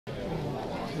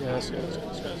Yes.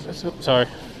 Sorry.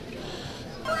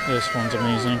 This one's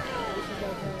amazing.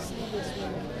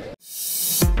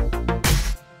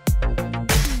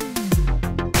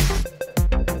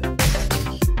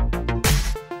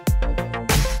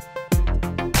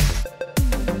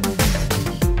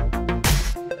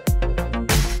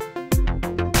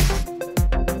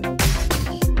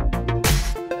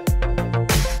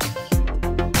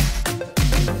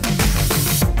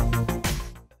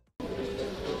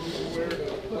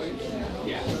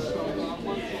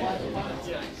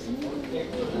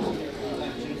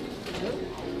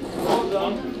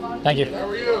 Thank you. How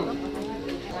are you?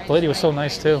 The lady was so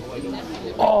nice too.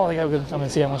 Oh, yeah, I'm gonna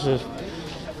see how much it is.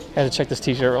 I had to check this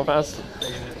t-shirt real fast.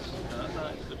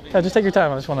 Yeah, just take your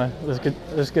time. I just wanna,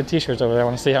 there's good t-shirts over there. I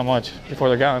wanna see how much before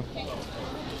they're gone.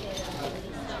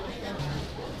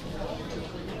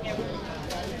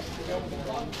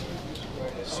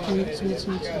 Sweet.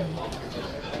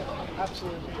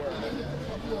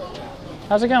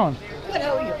 How's it going? Good,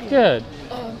 how are you? Good.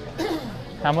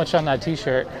 How much on that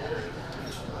t-shirt?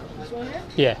 This one here?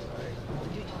 Yeah.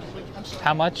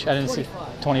 How much? I didn't see.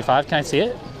 25. Can I see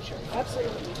it?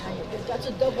 Absolutely. That's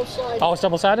a double-sided. Oh, it's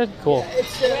double-sided? Cool.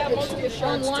 Yeah, it's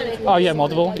online. Oh, yeah,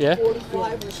 multiple, yeah.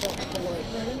 45 or something.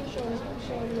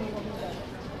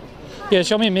 Yeah,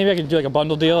 show me. Maybe I could do like a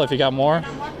bundle deal if you got more.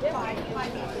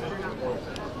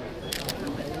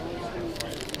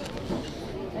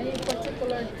 Any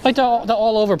particular? Like the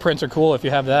all-over prints are cool if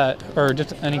you have that, or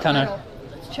just any kind of.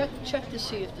 Check to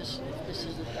see if this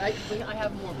is. I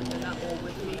have more, but they're not all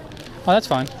with me. Oh, that's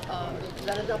fine. Is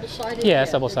that a double-sided? Yeah,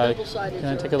 it's double-sided. Can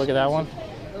I take a look at that one?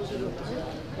 Those are the,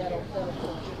 that'll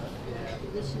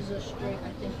this is a straight.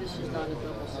 I think this is not a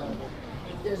double-sided.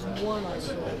 There's one I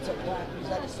saw. It's a black. Is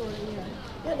that a sort of?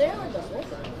 Yeah, they are double.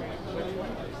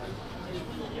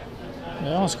 Yeah,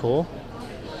 that was cool.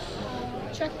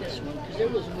 Check this one because there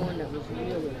was one that was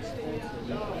really expensive.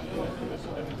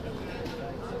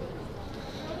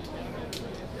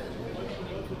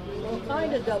 Well,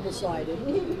 kind of double-sided.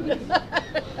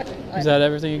 Is that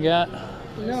everything you got?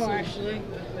 No, actually,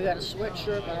 we got a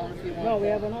sweatshirt. I don't know if you want. No, we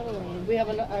have another one. We have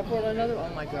another. I brought another. Oh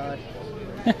my God.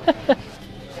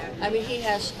 I mean, he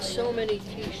has so many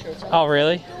T-shirts. Oh,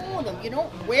 really? All of them. You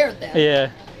don't wear them. Yeah.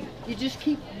 You just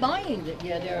keep buying it.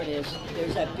 Yeah, there it is.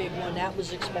 There's that big one. That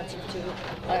was expensive too.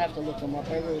 I have to look them up.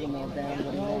 I wrote them all down.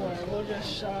 No, we'll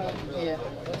just yeah,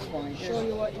 that's fine. Show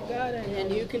you what you got,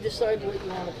 and you can decide what you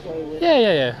want to play with.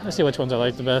 Yeah. Let's see which ones I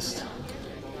like the best.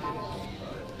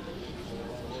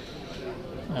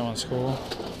 That one's cool.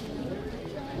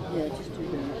 Yeah, just do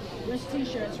that. Just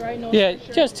t-shirts, right? No Yeah,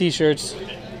 just t-shirts.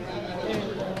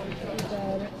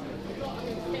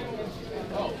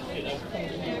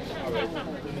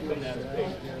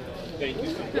 I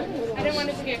didn't want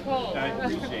it to get cold. I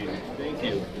appreciate it. Thank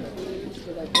you.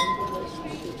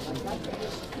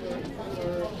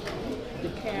 The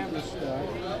camera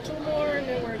stuff. 2 more and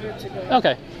then we're good to go.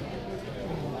 Okay.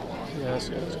 Yes.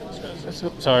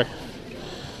 Sorry.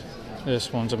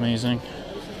 This one's amazing.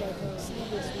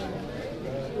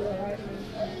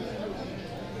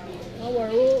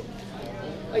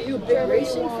 Are you a big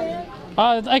racing fan?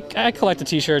 I collect the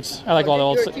t-shirts. I like all the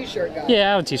old You're a stuff. t-shirt guy.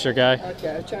 Yeah, I'm a t-shirt guy.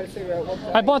 Okay, I'm trying to figure out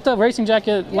what. I bought the racing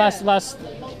jacket last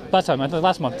time, I think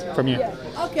last month from you. Yeah.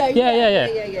 Okay. Yeah. Yeah.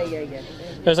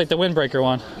 It was like the windbreaker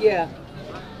one. Yeah.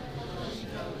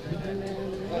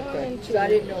 Okay. So I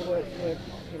didn't know what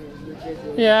you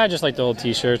did. Yeah, I just like the old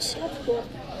t-shirts. That's cool.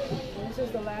 This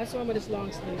is the last one, but it's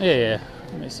long sleeve. Yeah.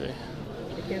 Let me see.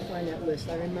 I can't find that list.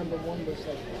 I remember one was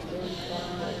like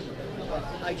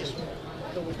 35. I just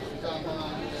go with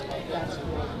that's the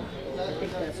one. I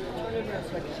think that's the one.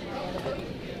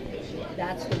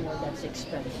 That's the one that's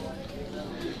expensive.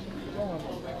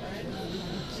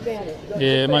 Scan it.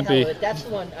 Yeah, it might be. That's the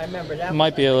one I remember. That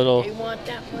Might be a little. They want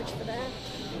that much for that?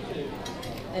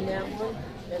 And that one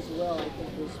as well, I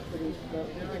think was pretty.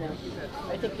 You know,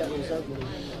 I think that was ugly.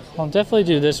 I'll definitely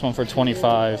do this one for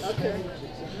 25. Okay.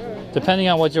 Depending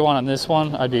on what you want on this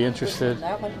one, I'd be interested.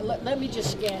 That one. Let me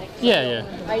just scan it. Yeah.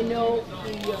 I know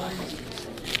the.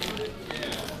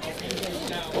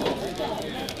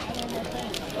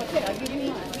 Okay, I'll give you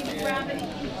mine. You can grab it.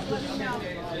 Let me know.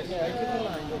 Yeah,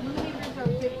 I'll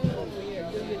give you mine. $50 over here.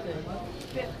 Do your thing.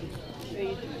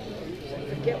 50.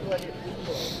 Forget what it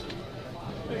was.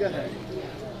 Go ahead.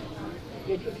 If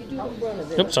you do the front of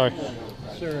it. Oops, sorry.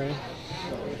 Sorry.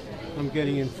 I'm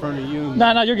getting in front of you.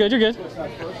 No, you're good. You're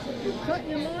cutting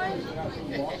your line?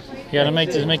 You gotta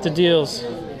make the deals.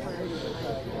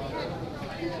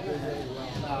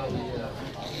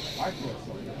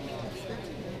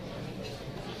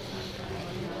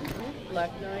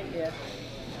 Black Knight, yeah.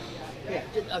 Yeah,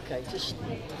 Okay, just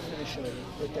finish on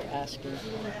what they're asking.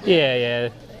 Yeah, yeah.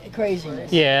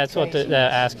 Craziness. Yeah, that's what they're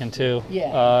Craziness. asking too.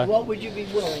 Yeah. What would you be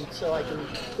willing so I can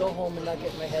go home and not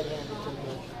get my head handed to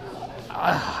me?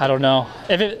 I don't know.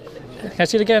 If it, can I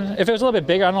see it again? If it was a little bit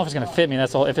bigger, I don't know if it's gonna fit me.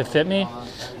 That's all. If it fit me,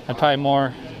 I'd probably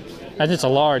more. I think it's a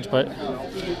large, but I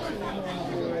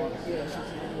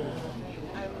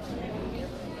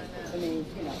mean,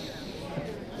 you know,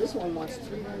 this one wants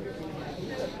 300.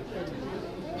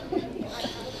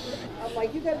 I'm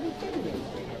like, you gotta be kidding me.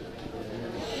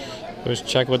 just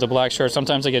check with the black shirt.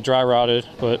 Sometimes they get dry rotted,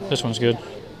 but this one's good.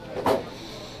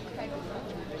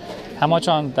 How much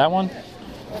on that one?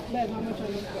 Babe, how much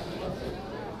are you?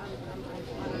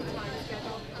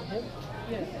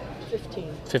 Yeah,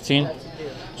 15. 15. That's a deal.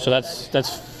 So that's That's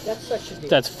such a deal.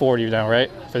 that's 40 now, right?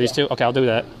 For these two? Okay, I'll do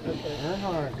that.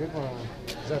 Good one.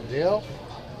 Is that Dale?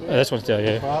 This one's still,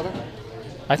 yeah. Father?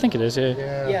 I think it is,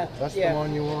 yeah. Yeah, That's yeah. the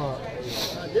one you want.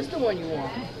 This is the one you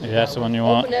want. Yeah, that's the one you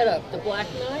want. Open that up. The Black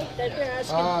Knight that they're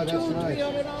asking That's $200, nice.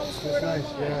 $300 for. That's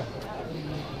nice, yeah.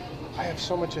 I have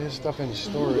so much of his stuff in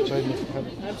storage. I'm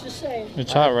just saying.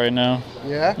 It's hot right now.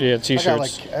 Yeah? Yeah, I t-shirts. got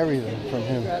like everything from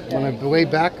him. When I way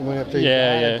back when after he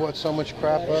died, I bought so much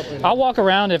crap up. And I'll walk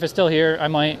around if it's still here. I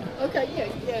might. Okay,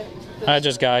 yeah. I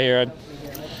just got here.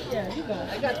 Yeah, you got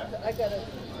it. I gotta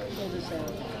pull this out.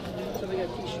 So we got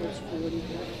t-shirts for what do you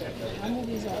think? I move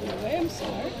these out of the way. I'm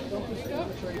sorry.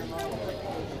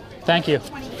 Thank you.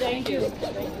 Thank you.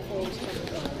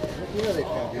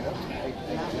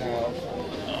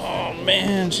 Oh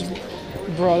man, she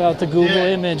brought out the Google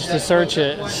image to search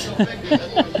it.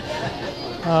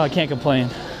 Oh, I can't complain.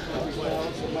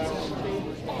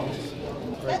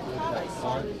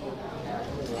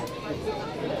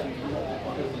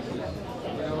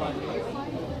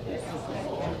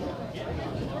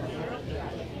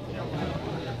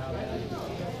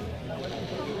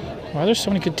 Wow, there's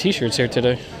so many good t-shirts here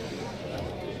today.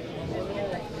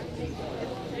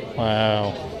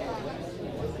 Wow.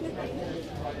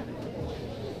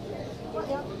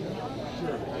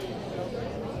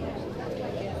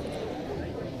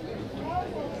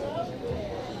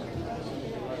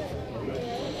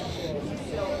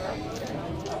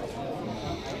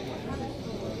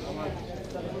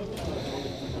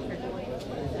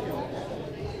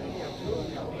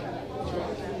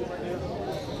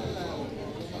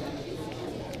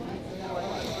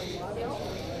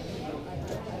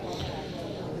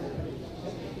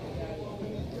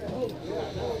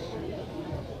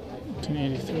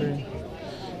 $19.83,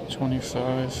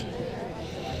 $25.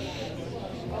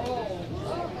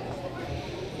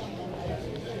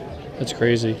 That's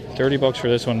crazy. $30 for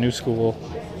this one, new school,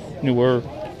 newer.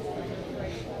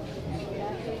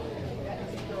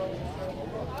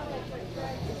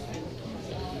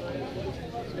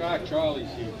 Scott, Charlie's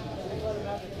here.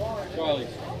 Charlie's.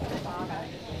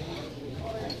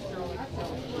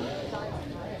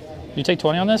 You take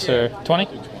 20 on this or 20?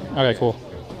 Okay, cool.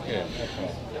 Yeah.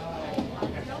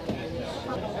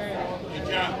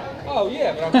 Oh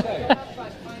yeah, but I'm saying.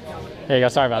 There you go.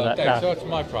 Sorry about Okay, that. so it's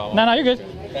my problem. No, you're good.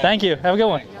 Thank you. Have a good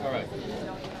one. All right.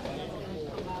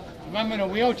 if I'm in a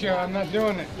wheelchair, I'm not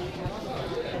doing it.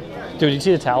 Dude, you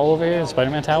see the towel over here? The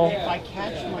Spider-Man towel? If I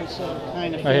catch myself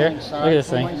kind of Right here? feeling Look sorry at this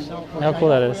for thing. myself, How cool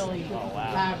that is. really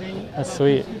having That's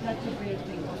sweet.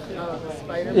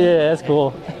 Yeah, that's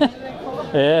cool.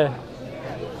 Yeah.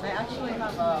 I actually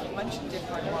have a bunch of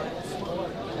different ones,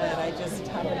 and I just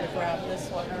happened to grab this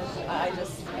one. I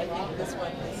think this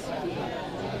one is,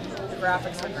 the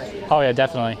graphics are great. Oh yeah,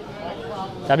 definitely.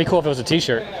 That'd be cool if it was a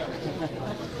t-shirt.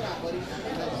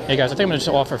 Hey guys, I think I'm gonna just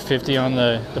offer 50 on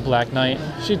the Black Knight.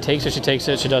 She takes it, she takes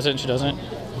it. She doesn't, she doesn't.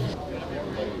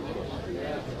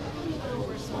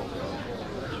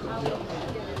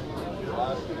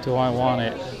 Do I want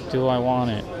it? Do I want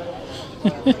it?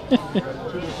 Yeah,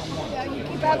 you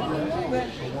keep having me move it.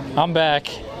 I'm back.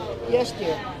 Yes,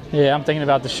 dear. Yeah, I'm thinking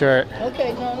about the shirt.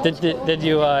 Okay, no. Did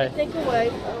you, Take away.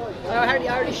 I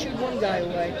already shooed one guy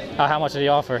away. how much did he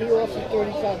offer? He offered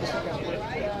 35 a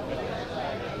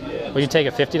second. Will you take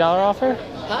a $50 offer?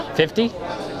 Huh? 50?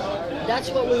 That's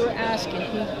what we were asking.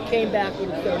 He came back with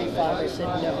a 35. I said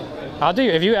no. I'll do,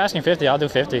 if you're asking 50, I'll do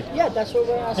 50. Yeah, that's what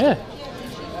we're asking. Yeah.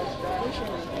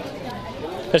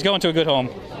 Let's go into a good home.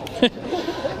 Good.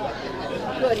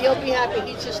 He'll be happy.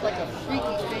 He's just like a freaky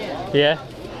fan. Yeah.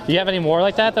 Do you have any more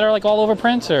like that are like all over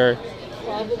prints or?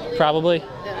 Probably. Probably.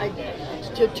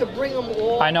 To bring them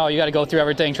all. I know, you got to go through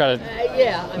everything, try to,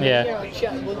 Yeah. I mean, Yeah.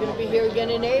 You know, we're going to be here again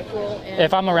in April. And,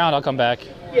 if I'm around, I'll come back.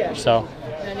 Yeah. So,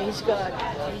 And he's got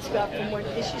from when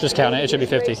this Just count it, it should be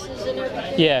 50. races and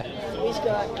everything. yeah, He's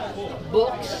got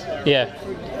books yeah.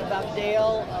 about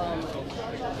Dale.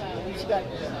 He's got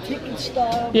ticket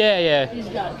stubs. Yeah, yeah. He's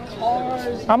got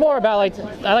cars. I'm more about like,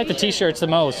 I like the t-shirts the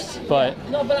most, but.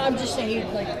 No, but I'm just saying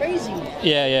he's like crazy.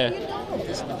 Yeah, You yeah. know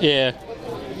this stuff. Yeah.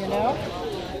 You know?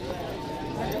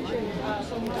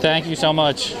 Thank you so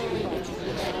much.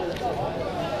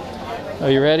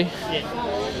 Are you ready?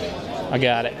 Yeah. I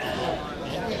got it.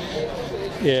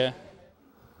 Yeah.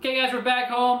 Okay guys, we're back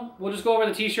home. We'll just go over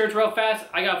the t-shirts real fast.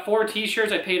 I got 4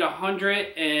 t-shirts. I paid $110.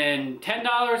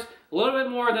 A little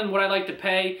bit more than what I like to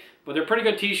pay, but they're pretty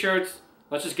good t-shirts.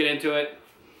 Let's just get into it.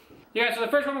 Yeah, so the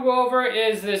first one we'll go over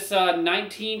is this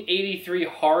 1983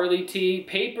 Harley tee.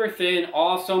 Paper thin,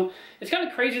 awesome. It's kind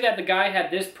of crazy that the guy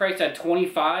had this priced at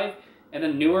 $25 and the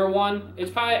newer one, it's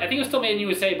probably, I think it was still made in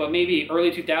USA, but maybe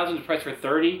early 2000s, priced for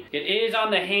 $30. It is on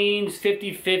the Hanes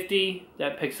 50/50.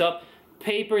 That picks up.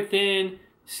 Paper thin,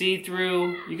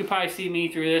 see-through. You can probably see me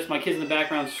through this. My kids in the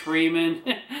background screaming.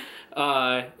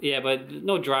 Yeah, but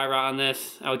no dry rot on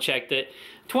this. I checked it.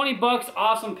 20 bucks,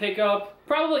 awesome pickup.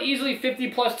 Probably easily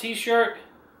 50 plus t-shirt.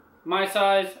 My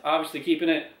size, obviously keeping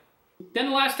it. Then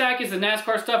the last stack is the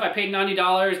NASCAR stuff. I paid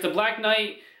 $90. The Black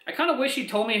Knight, I kind of wish she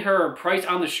told me her price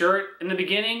on the shirt in the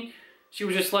beginning. She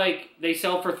was just like, they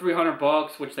sell for 300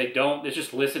 bucks, which they don't. It's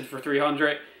just listed for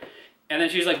 300. And then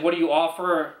she's like, what do you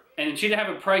offer? And she didn't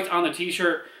have a price on the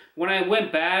t-shirt. When I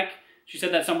went back, she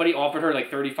said that somebody offered her like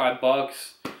 35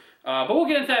 bucks. But we'll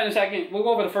get into that in a second. We'll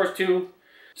go over the first 2.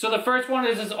 So the first one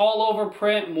is this all over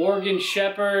print Morgan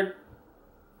Shepherd.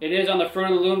 It is on the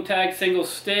front of the loom tag, single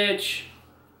stitch.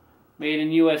 Made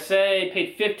in USA.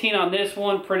 Paid $15 on this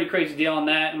one. Pretty crazy deal on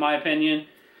that in my opinion.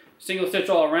 Single stitch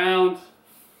all around.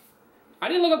 I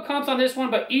didn't look up comps on this one,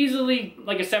 but easily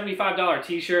like a $75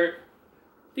 t-shirt.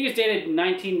 I think it's dated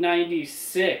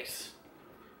 1996.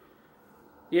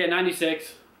 Yeah,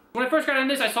 96. When I first got in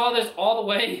this, I saw this all the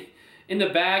way in the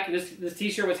back. This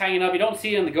t-shirt was hanging up. You don't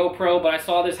see it in the GoPro, but I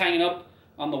saw this hanging up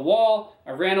on the wall.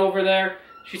 I ran over there.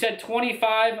 She said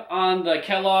 25 on the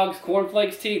Kellogg's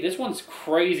Cornflakes tee. This one's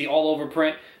crazy, all over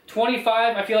print.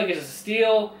 25, I feel like it's a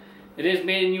steal. It is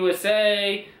made in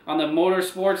USA on the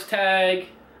Motorsports tag.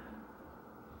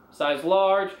 Size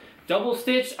large. Double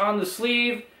stitch on the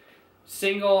sleeve.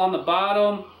 Single on the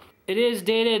bottom. It is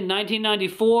dated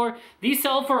 1994. These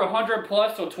sell for 100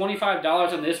 plus, so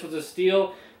 $25 on this was a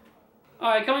steal.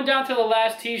 Alright, coming down to the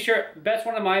last t-shirt. Best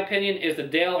one in my opinion is the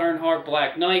Dale Earnhardt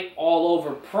Black Knight. All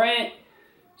over print.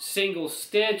 Single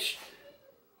stitch.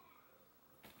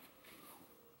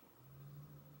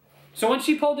 So when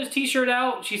she pulled this t-shirt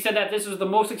out, she said that this was the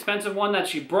most expensive one that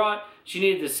she brought. She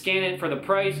needed to scan it for the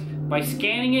price. By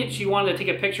scanning it, she wanted to take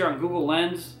a picture on Google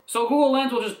Lens. So Google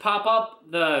Lens will just pop up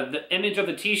the image of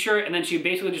the t-shirt, and then she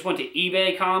basically just went to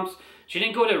eBay comps. She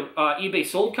didn't go to eBay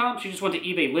sold comps, she just went to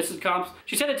eBay listed comps.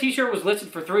 She said the t-shirt was listed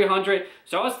for $300,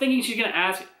 so I was thinking she's gonna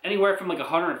ask anywhere from like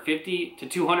 $150 to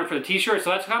 $200 for the t-shirt, so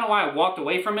that's kind of why I walked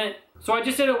away from it. So I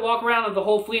just did a walk around of the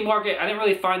whole flea market. I didn't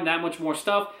really find that much more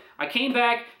stuff. I came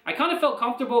back, I kind of felt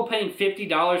comfortable paying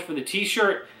 $50 for the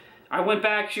t-shirt. I went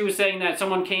back, she was saying that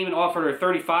someone came and offered her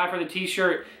 $35 for the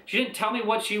t-shirt. She didn't tell me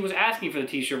what she was asking for the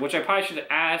t-shirt, which I probably should have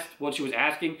asked what she was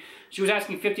asking. She was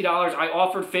asking $50, I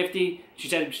offered $50. She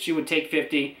said she would take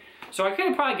 $50. So I could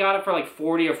have probably got it for like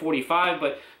 $40 or $45,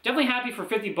 but definitely happy for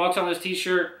 50 bucks on this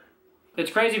t-shirt. It's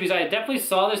crazy because I definitely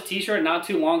saw this t-shirt not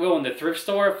too long ago in the thrift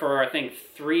store for I think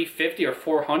 $350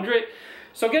 or $400.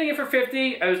 So getting it for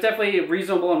 $50, it was definitely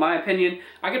reasonable in my opinion.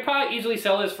 I could probably easily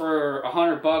sell this for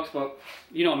 100 bucks, but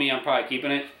you know me, I'm probably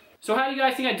keeping it. So how do you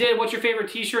guys think I did? What's your favorite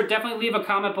t-shirt? Definitely leave a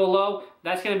comment below.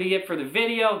 That's going to be it for the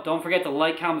video. Don't forget to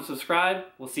like, comment, subscribe.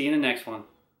 We'll see you in the next one.